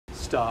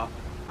stop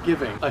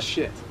giving a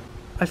shit.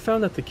 I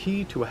found that the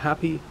key to a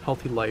happy,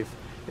 healthy life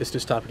is to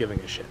stop giving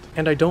a shit.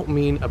 And I don't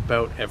mean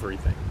about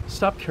everything.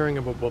 Stop caring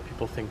about what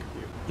people think of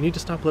you. You need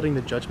to stop letting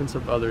the judgments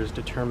of others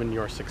determine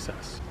your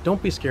success.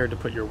 Don't be scared to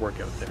put your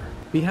work out there.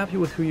 Be happy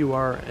with who you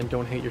are and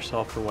don't hate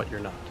yourself for what you're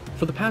not.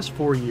 For the past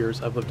 4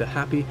 years, I've lived a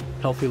happy,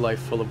 healthy life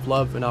full of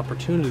love and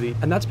opportunity,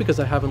 and that's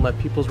because I haven't let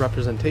people's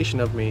representation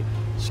of me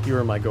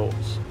skewer my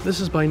goals. This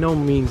is by no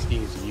means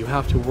easy. You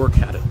have to work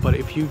at it, but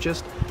if you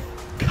just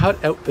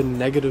cut out the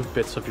negative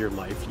bits of your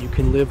life, you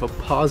can live a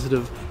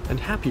positive and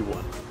happy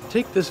one.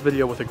 Take this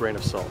video with a grain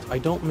of salt. I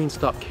don't mean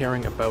stop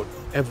caring about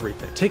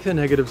everything. Take the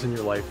negatives in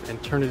your life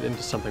and turn it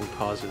into something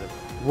positive.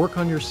 Work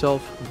on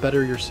yourself,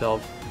 better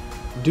yourself,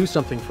 do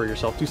something for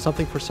yourself, do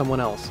something for someone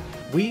else.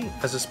 We,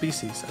 as a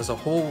species, as a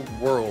whole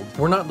world,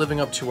 we're not living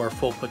up to our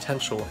full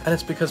potential, and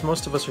it's because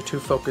most of us are too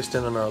focused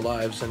in on our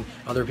lives and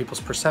other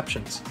people's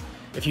perceptions.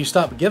 If you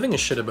stop giving a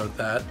shit about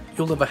that,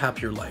 you'll live a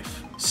happier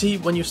life. See,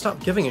 when you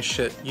stop giving a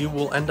shit, you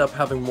will end up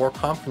having more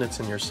confidence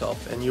in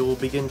yourself, and you will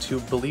begin to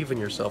believe in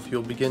yourself,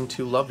 you'll begin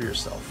to love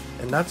yourself.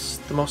 And that's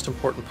the most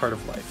important part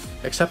of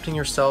life. Accepting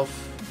yourself,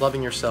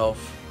 loving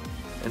yourself,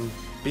 and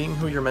being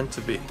who you're meant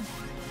to be.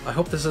 I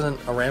hope this isn't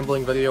a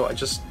rambling video. I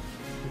just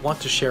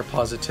want to share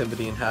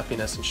positivity and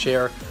happiness and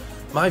share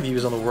my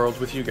views on the world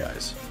with you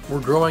guys.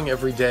 We're growing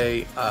every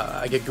day.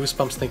 I get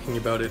goosebumps thinking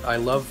about it. I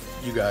love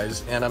you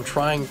guys, and I'm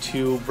trying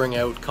to bring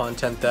out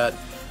content that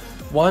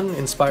 1,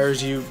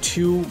 inspires you,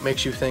 2,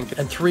 makes you think,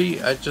 and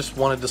 3, I just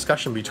want a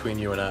discussion between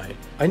you and I.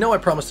 I know I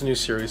promised a new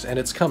series, and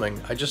it's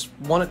coming. I just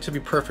want it to be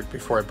perfect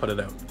before I put it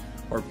out,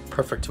 or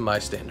perfect to my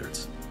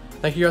standards.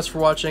 Thank you guys for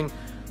watching.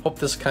 Hope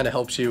this kind of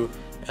helps you,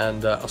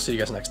 and I'll see you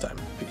guys next time.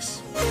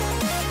 Peace.